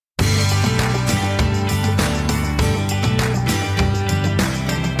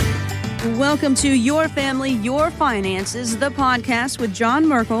Welcome to Your Family, Your Finances, the podcast with John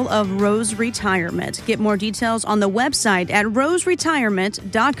Merkel of Rose Retirement. Get more details on the website at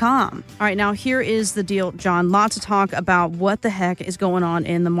roseretirement.com. All right, now here is the deal, John. Lots of talk about what the heck is going on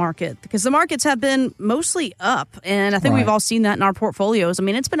in the market, because the markets have been mostly up, and I think we've all seen that in our portfolios. I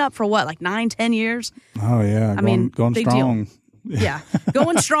mean, it's been up for what, like 9-10 years? Oh, yeah. Going strong. Deal. Yeah,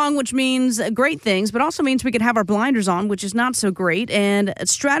 going strong, which means great things, but also means we could have our blinders on, which is not so great. And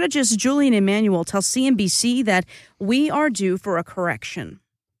strategist Julian Emanuel tells CNBC that we are due for a correction.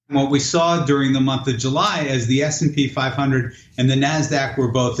 What we saw during the month of July, as the S&P 500 and the NASDAQ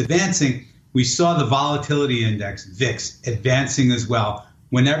were both advancing, we saw the volatility index, VIX, advancing as well.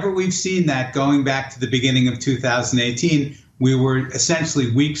 Whenever we've seen that going back to the beginning of 2018, we were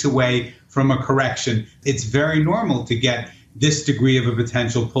essentially weeks away from a correction. It's very normal to get this degree of a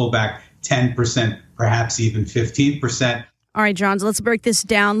potential pullback, 10%, perhaps even 15%. All right, John, so let's break this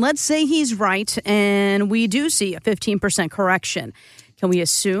down. Let's say he's right, and we do see a 15% correction. Can we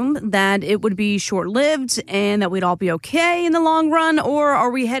assume that it would be short-lived and that we'd all be okay in the long run, or are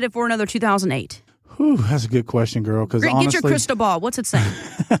we headed for another 2008? Whew, that's a good question, girl. Because honestly, get your crystal ball. What's it saying?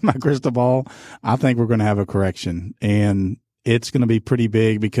 My crystal ball, I think we're going to have a correction, and it's going to be pretty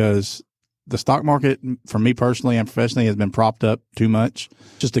big because the stock market, for me personally and professionally, has been propped up too much.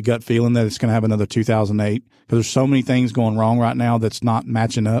 Just a gut feeling that it's going to have another 2008 because there's so many things going wrong right now that's not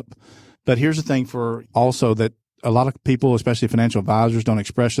matching up. But here's the thing for also that a lot of people, especially financial advisors, don't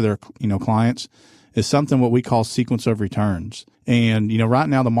express to their clients is something what we call sequence of returns. And, right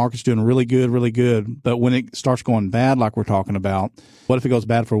now the market's doing really good. But when it starts going bad, like we're talking about, what if it goes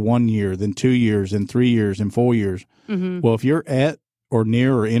bad for 1 year, then 2 years, then 3 years, and 4 years? Mm-hmm. Well, if you're at or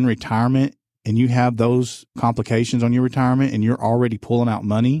near or in retirement and you have those complications on your retirement and you're already pulling out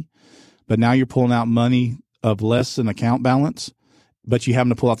money, but now you're pulling out money of less than account balance, but you having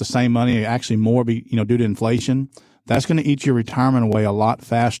to pull out the same money, actually more due to inflation, that's going to eat your retirement away a lot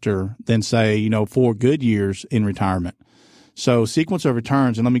faster than, say, 4 good years in retirement. So sequence of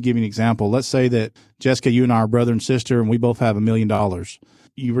returns, and let me give you an example. Let's say that, Jessica, you and I are brother and sister, and we both have $1 million.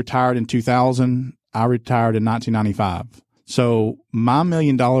 You retired in 2000. I retired in 1995. So my $1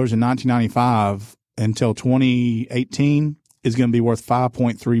 million in 1995 until 2018 is going to be worth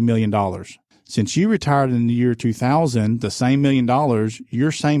 $5.3 million. Since you retired in the year 2000, the same $1 million,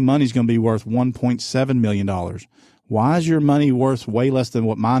 your same money is going to be worth $1.7 million. Why is your money worth way less than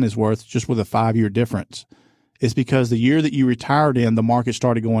what mine is worth just with a 5-year difference? It's because the year that you retired in, the market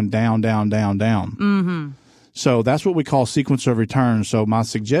started going down. Mm-hmm. So that's what we call sequence of returns. So my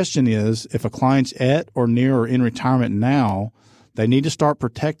suggestion is if a client's at or near or in retirement now, they need to start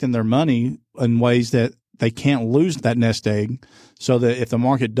protecting their money in ways that they can't lose that nest egg, so that if the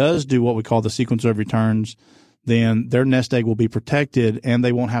market does do what we call the sequence of returns, then their nest egg will be protected and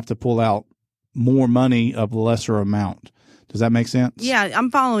they won't have to pull out more money of lesser amount. Does that make sense? Yeah,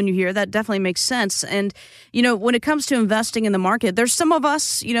 I'm following you here. That definitely makes sense. And, when it comes to investing in the market, there's some of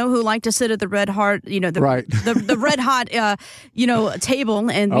us, who like to sit at the red hot, the red hot,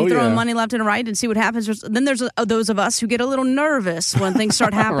 table and be throwing money left and right and see what happens. Then there's those of us who get a little nervous when things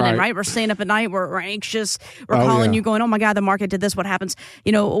start happening, right? We're staying up at night. We're anxious. We're calling you going, oh, my God, the market did this. What happens?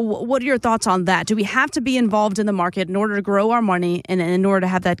 What are your thoughts on that? Do we have to be involved in the market in order to grow our money and in order to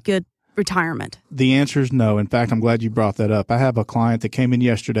have that good retirement? The answer is no. In fact, I'm glad you brought that up. I have a client that came in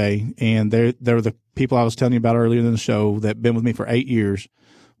yesterday, and they're the people I was telling you about earlier in the show that been with me for 8 years.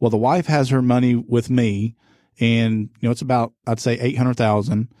 Well, the wife has her money with me, and it's about, I'd say,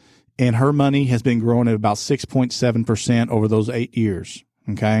 $800,000, and her money has been growing at about 6.7% over those 8 years.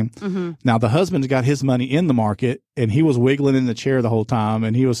 Okay. Mm-hmm. Now the husband's got his money in the market, and he was wiggling in the chair the whole time,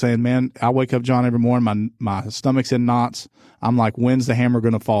 and he was saying, "Man, I wake up, John, every morning, my stomach's in knots. I'm like, when's the hammer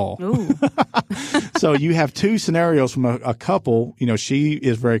going to fall?" So you have two scenarios from a couple. She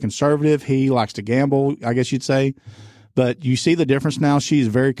is very conservative. He likes to gamble, I guess you'd say. But you see the difference now. She's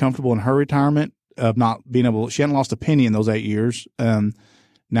very comfortable in her retirement of not being able. She hadn't lost a penny in those 8 years.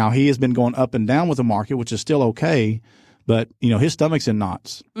 Now he has been going up and down with the market, which is still okay. But, his stomach's in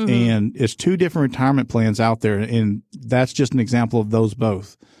knots. Mm-hmm. And it's two different retirement plans out there. And that's just an example of those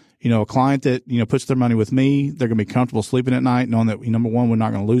both. A client that, puts their money with me, they're going to be comfortable sleeping at night, knowing that, number one, we're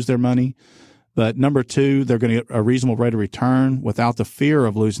not going to lose their money. But number two, they're going to get a reasonable rate of return without the fear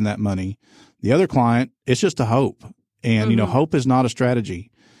of losing that money. The other client, it's just a hope. And, hope is not a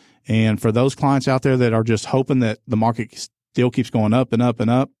strategy. And for those clients out there that are just hoping that the market still keeps going up and up and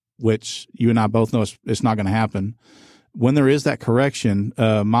up, which you and I both know it's not going to happen. When there is that correction,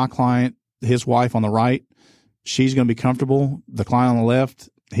 my client, his wife on the right, she's going to be comfortable. The client on the left,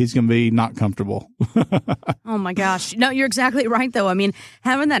 he's going to be not comfortable. Oh my gosh. No, you're exactly right though. I mean,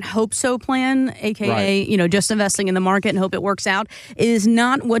 having that hope so plan, aka, just investing in the market and hope it works out, is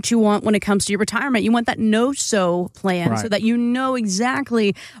not what you want when it comes to your retirement. You want that no so plan so that you know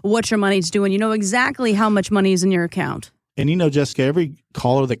exactly what your money's doing. You know exactly how much money is in your account. And Jessica, every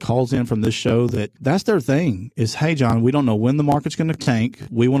caller that calls in from this show, that's their thing is, hey, John, we don't know when the market's going to tank.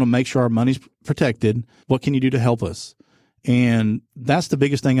 We want to make sure our money's protected. What can you do to help us? And that's the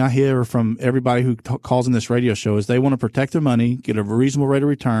biggest thing I hear from everybody who calls in this radio show is they want to protect their money, get a reasonable rate of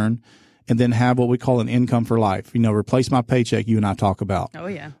return, and then have what we call an income for life. Replace my paycheck you and I talk about. Oh,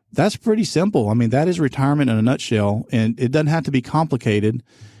 yeah. That's pretty simple. I mean, that is retirement in a nutshell, and it doesn't have to be complicated.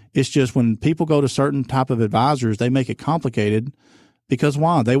 It's just when people go to certain type of advisors, they make it complicated because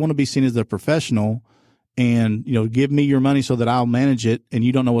why? They want to be seen as a professional and, give me your money so that I'll manage it and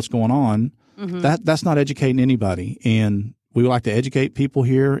you don't know what's going on. Mm-hmm. That's not educating anybody. And we would like to educate people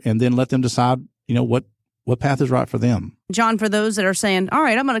here and then let them decide, what path is right for them. John, for those that are saying, all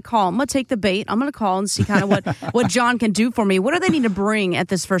right, I'm going to call. I'm going to take the bait. I'm going to call and see kind of what John can do for me. What do they need to bring at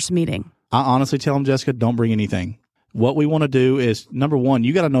this first meeting? I honestly tell them, Jessica, don't bring anything. What we want to do is, number one,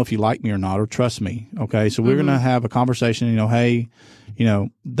 you got to know if you like me or not or trust me. Okay. So we're going to have a conversation, hey,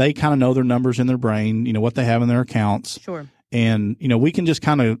 they kind of know their numbers in their brain, what they have in their accounts. Sure. And, we can just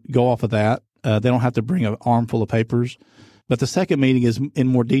kind of go off of that. They don't have to bring an armful of papers. But the second meeting is in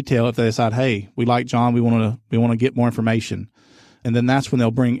more detail if they decide, hey, we like John, we want to get more information. And then that's when they'll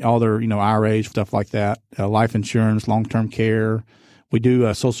bring all their, IRAs, stuff like that, life insurance, long-term care. We do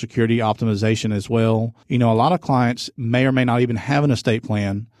Social Security optimization as well. A lot of clients may or may not even have an estate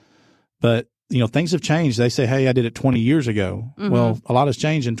plan, but, things have changed. They say, hey, I did it 20 years ago. Mm-hmm. Well, a lot has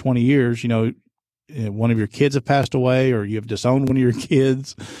changed in 20 years. One of your kids have passed away or you have disowned one of your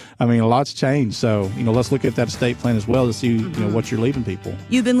kids. I mean, a lot's changed. So, let's look at that estate plan as well to see, what you're leaving people.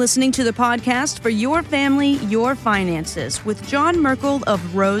 You've been listening to the podcast For Your Family, Your Finances with John Merkel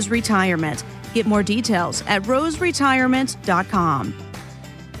of Rose Retirement. Get more details at roseretirement.com.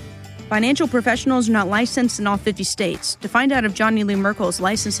 Financial professionals are not licensed in all 50 states. To find out if Johnny Lee Merkel is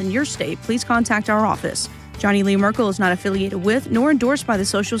licensed in your state, please contact our office. Johnny Lee Merkel is not affiliated with nor endorsed by the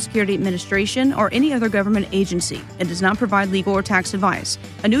Social Security Administration or any other government agency and does not provide legal or tax advice.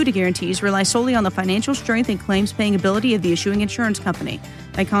 Annuity guarantees rely solely on the financial strength and claims-paying ability of the issuing insurance company.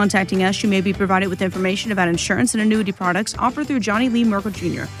 By contacting us, you may be provided with information about insurance and annuity products offered through Johnny Lee Merkel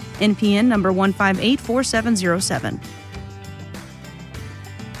Jr., NPN number 1584707.